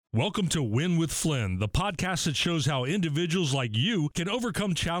Welcome to Win with Flynn, the podcast that shows how individuals like you can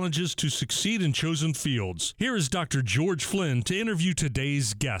overcome challenges to succeed in chosen fields. Here is Dr. George Flynn to interview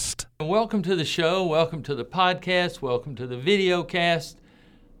today's guest. Welcome to the show. Welcome to the podcast. Welcome to the video cast,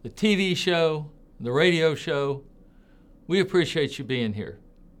 the TV show, the radio show. We appreciate you being here.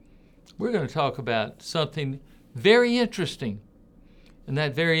 We're going to talk about something very interesting. And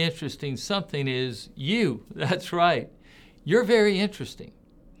that very interesting something is you. That's right. You're very interesting.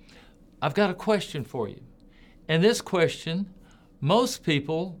 I've got a question for you. And this question, most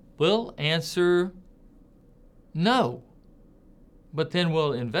people will answer no. But then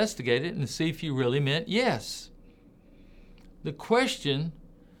we'll investigate it and see if you really meant yes. The question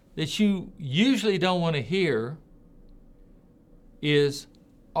that you usually don't want to hear is,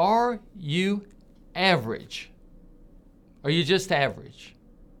 are you average? Are you just average?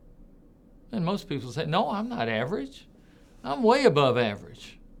 And most people say, no, I'm not average. I'm way above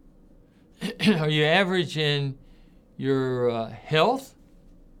average. Are you average in your health?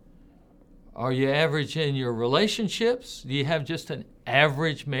 Are you average in your relationships? Do you have just an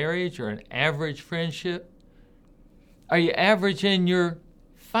average marriage or an average friendship? Are you average in your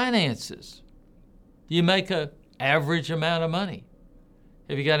finances? Do you make an average amount of money?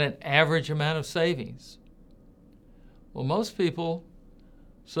 Have you got an average amount of savings? Well, most people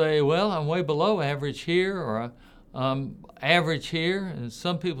say, well, I'm way below average here, or I'm average here, and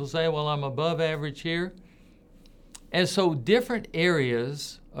some people say, well, I'm above average here. And so different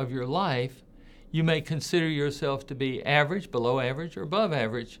areas of your life, you may consider yourself to be average, below average, or above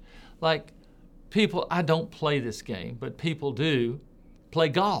average. Like people, I don't play this game, but people do play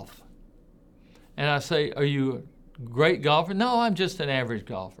golf. And I say, are you a great golfer? No, I'm just an average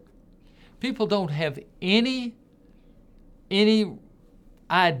golfer. People don't have any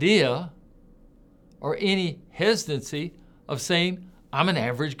idea or any hesitancy of saying, I'm an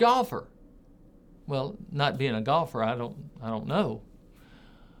average golfer. Well, not being a golfer, I don't know.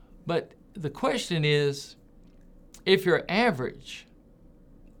 But the question is, if you're average,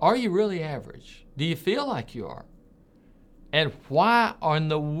 are you really average? Do you feel like you are? And why in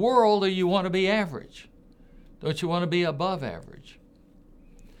the world do you want to be average? Don't you want to be above average?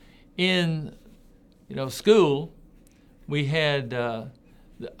 In school, we had,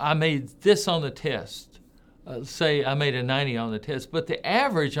 I made this on the test. Say I made a 90 on the test, but the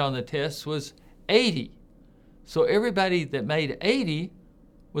average on the test was 80. So everybody that made 80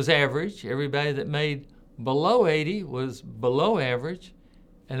 was average. Everybody that made below 80 was below average.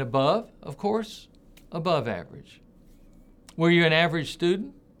 And above, of course, above average. Were you an average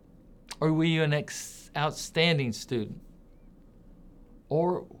student? Or were you an outstanding student?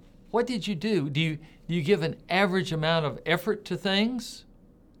 Or what did you do? Do you give an average amount of effort to things?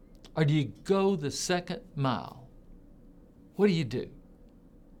 Or do you go the second mile? What do you do?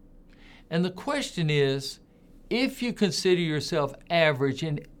 And the question is, if you consider yourself average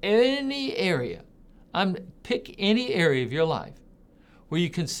in any area, pick any area of your life where you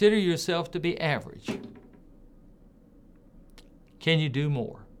consider yourself to be average, can you do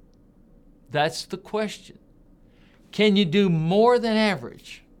more? That's the question. Can you do more than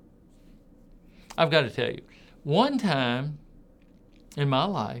average? I've got to tell you, one time in my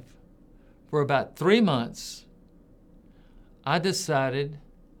life, for about 3 months, I decided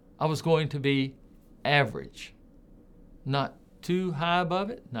I was going to be average. Not too high above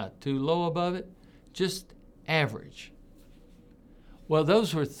it, not too low above it, just average. Well,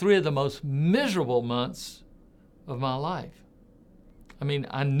 those were 3 of the most miserable months of my life. I mean,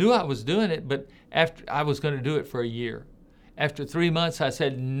 I knew I was doing it, but after I was going to do it for a year. After 3 months, I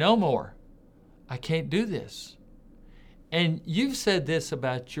said, no more. I can't do this. And you've said this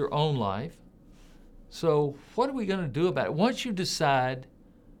about your own life. So what are we going to do about it? Once you decide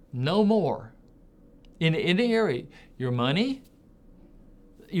no more in any area, your money,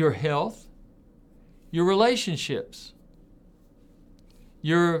 your health, your relationships,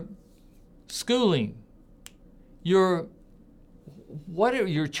 your schooling, your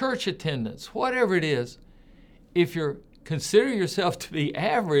church attendance, whatever it is, if you consider yourself to be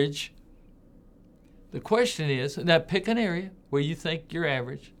average, the question is, now pick an area where you think you're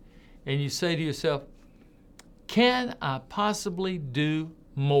average, and you say to yourself, can I possibly do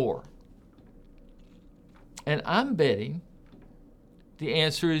more? And I'm betting the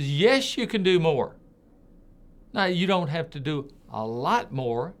answer is yes, you can do more. Now, you don't have to do a lot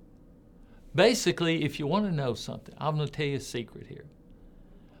more. Basically, if you want to know something, I'm going to tell you a secret here.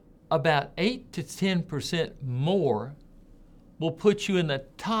 About 8 to 10% more will put you in the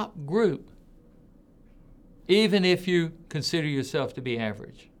top group, even if you consider yourself to be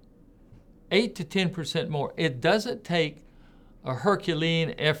average. 8 to 10% more. It doesn't take a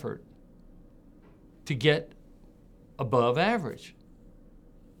Herculean effort to get above average.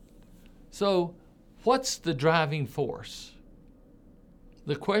 So, what's the driving force?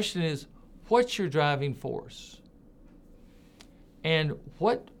 The question is, what's your driving force? And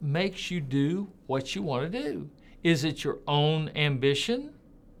what makes you do what you want to do? Is it your own ambition?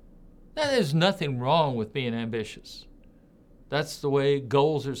 Now, there's nothing wrong with being ambitious. That's the way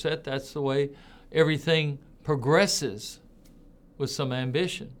goals are set. That's the way everything progresses, with some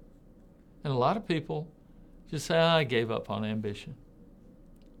ambition. And a lot of people just say, I gave up on ambition.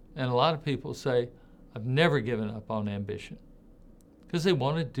 And a lot of people say, I've never given up on ambition. Because they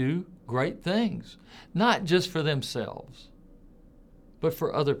want to do great things, not just for themselves, but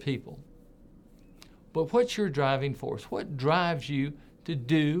for other people. But what's your driving force? What drives you to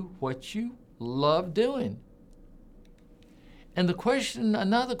do what you love doing? And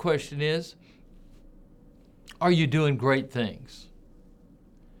another question is, are you doing great things?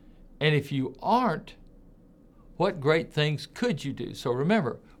 And if you aren't, what great things could you do? So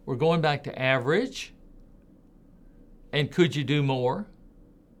remember, we're going back to average. And could you do more?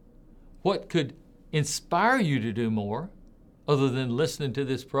 What could inspire you to do more, other than listening to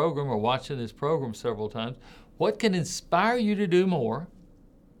this program or watching this program several times? What can inspire you to do more?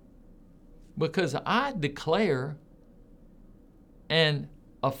 Because I declare and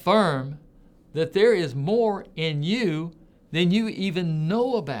affirm that there is more in you than you even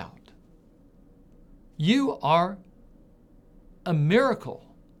know about. You are a miracle.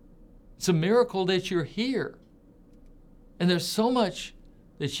 It's a miracle that you're here. And there's so much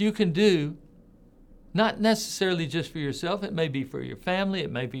that you can do, not necessarily just for yourself. It may be for your family.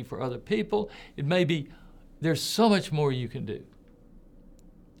 It may be for other people. There's so much more you can do.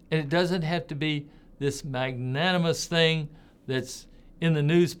 And it doesn't have to be this magnanimous thing that's in the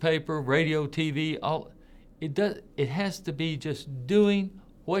newspaper, radio, TV. It has to be just doing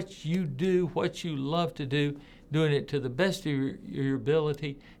what you do, what you love to do, doing it to the best of your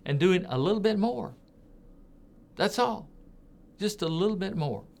ability, and doing a little bit more. That's all. Just a little bit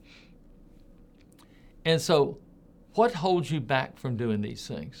more. And so, what holds you back from doing these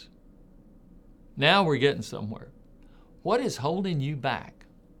things? Now we're getting somewhere. What is holding you back?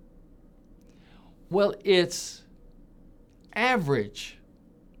 Well, it's average.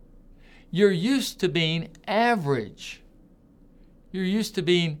 You're used to being average. You're used to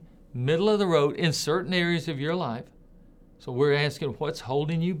being middle of the road in certain areas of your life. So we're asking, what's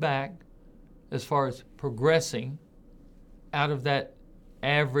holding you back as far as progressing out of that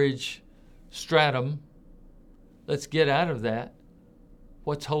average stratum? Let's get out of that.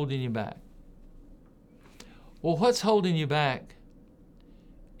 What's holding you back? Well, what's holding you back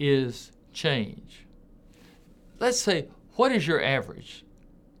is change. Let's say, what is your average?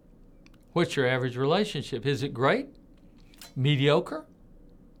 What's your average relationship? Is it great? Mediocre?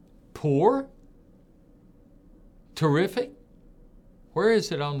 Poor? Terrific? Where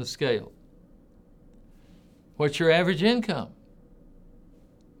is it on the scale? What's your average income?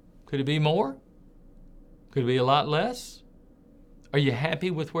 Could it be more? Could it be a lot less? Are you happy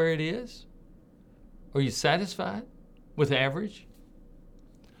with where it is? Are you satisfied with average?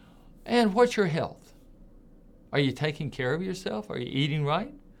 And what's your health? Are you taking care of yourself? Are you eating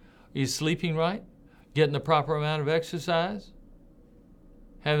right? Are you sleeping right? Getting the proper amount of exercise?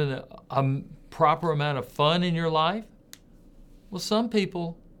 Having a proper amount of fun in your life? Well, some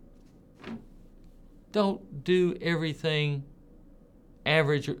people don't do everything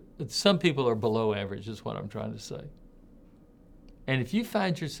average. Some people are below average, is what I'm trying to say. And if you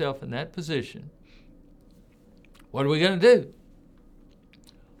find yourself in that position, what are we going to do?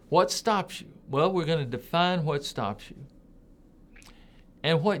 What stops you? Well, we're going to define what stops you.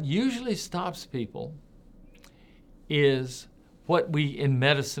 And what usually stops people is what we in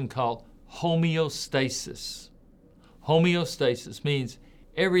medicine call homeostasis. Homeostasis means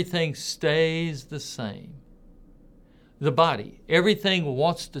everything stays the same. The body, everything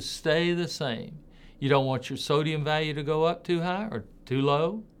wants to stay the same. You don't want your sodium value to go up too high or too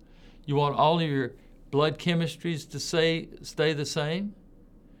low. You want all of your blood chemistries to stay the same.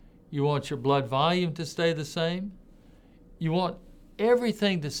 You want your blood volume to stay the same. You want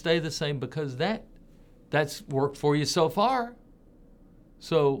everything to stay the same because that's worked for you so far.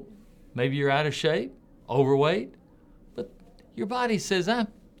 So maybe you're out of shape, overweight, but your body says,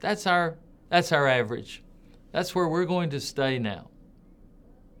 that's our average. That's where we're going to stay now.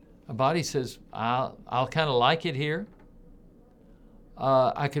 My body says, I'll kind of like it here.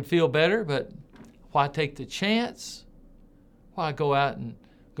 I could feel better, but why take the chance? Why go out and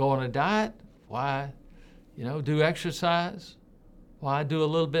go on a diet? Why, do exercise? Why do a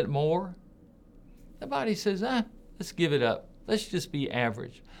little bit more? The body says, let's give it up. let's just be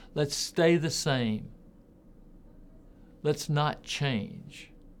average. Let's stay the same. Let's not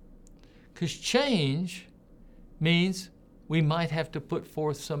change. Because change means we might have to put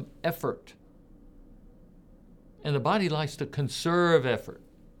forth some effort. And the body likes to conserve effort.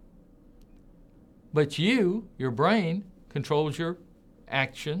 But your brain, controls your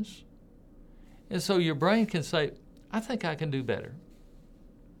actions. And so your brain can say, I think I can do better.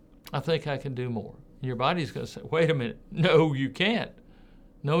 I think I can do more. And your body's going to say, wait a minute. No, you can't.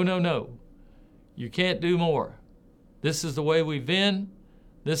 No. You can't do more. This is the way we've been.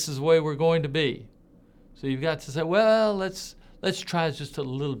 This is the way we're going to be. So you've got to say, well, let's try just a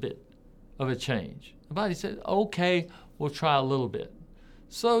little bit of a change. The body says, okay, we'll try a little bit.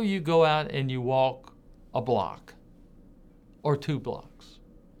 So you go out and you walk a block or 2 blocks.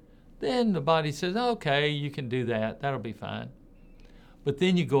 Then the body says, okay, you can do that. That'll be fine. But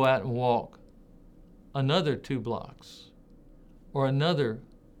then you go out and walk another 2 blocks or another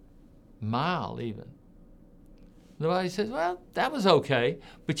mile even. The body says, well, that was okay,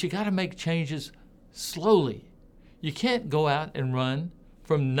 but you got to make changes slowly. You can't go out and run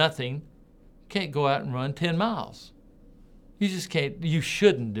from nothing. You can't go out and run 10 miles. You just can't. You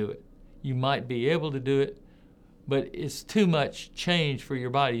shouldn't do it. You might be able to do it, but it's too much change for your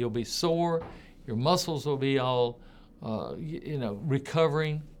body. You'll be sore. Your muscles will be all,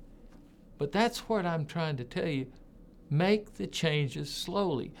 recovering. But that's what I'm trying to tell you. Make the changes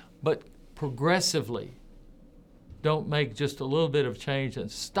slowly, but progressively. Don't make just a little bit of change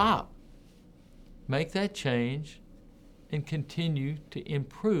and stop. Make that change and continue to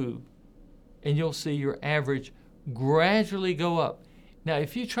improve, and you'll see your average gradually go up. Now,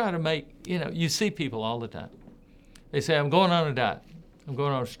 if you try to make, you see people all the time. They say, I'm going on a diet. I'm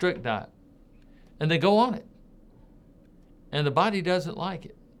going on a strict diet. And they go on it. And the body doesn't like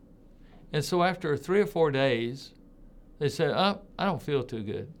it. And so after 3 or 4 days, they say, I don't feel too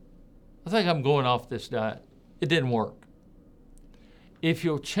good. I think I'm going off this diet. It didn't work. If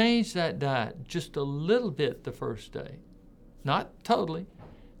you'll change that diet just a little bit the first day, not totally,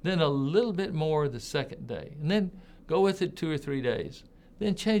 then a little bit more the second day, and then go with it 2 or 3 days.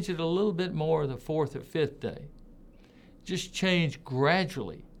 Then change it a little bit more the 4th or 5th day. Just change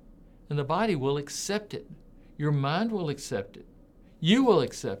gradually, and the body will accept it. Your mind will accept it. You will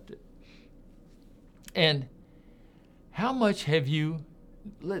accept it. And how much have you,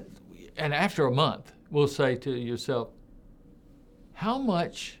 and after a month, we'll say to yourself, how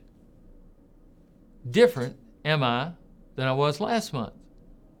much different am I than I was last month?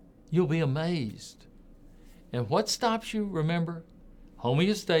 You'll be amazed. And what stops you, remember?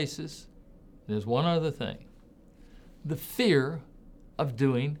 Homeostasis. There's one other thing. The fear of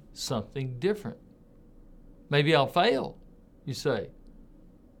doing something different. Maybe I'll fail, you say.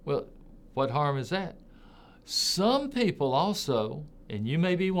 Well, what harm is that? Some people also, and you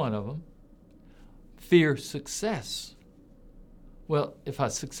may be one of them, fear success. Well, if I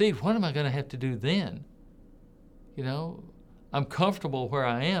succeed, what am I going to have to do then? I'm comfortable where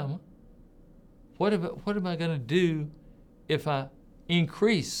I am. What am I going to do if I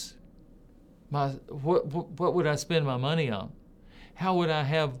increase what would I spend my money on? How would I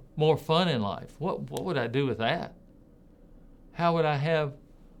have more fun in life? What would I do with that? How would I have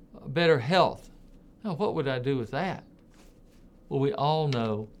better health? Now, what would I do with that? Well, we all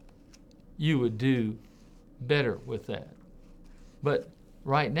know you would do better with that. But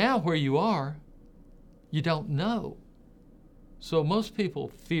right now, where you are, you don't know. So most people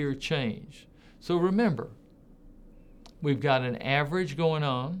fear change. So remember, we've got an average going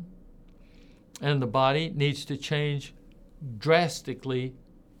on, and the body needs to change drastically.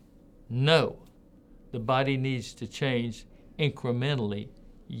 No. The body needs to change incrementally.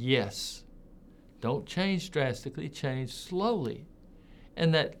 Yes. Don't change drastically, change slowly.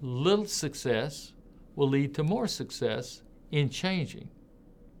 And that little success will lead to more success in changing.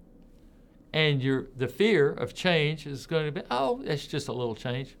 And the fear of change is going to be, that's just a little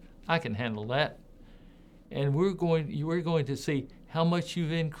change. I can handle that. And we're going to see how much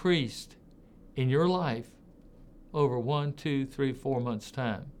you've increased in your life over 1, 2, 3, 4 months'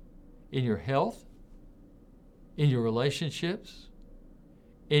 time. In your health, in your relationships,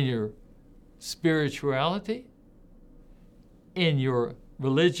 in your spirituality, in your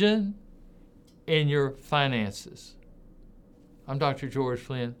religion, in your finances. I'm Dr. George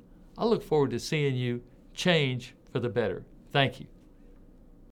Flynn. I look forward to seeing you change for the better. Thank you.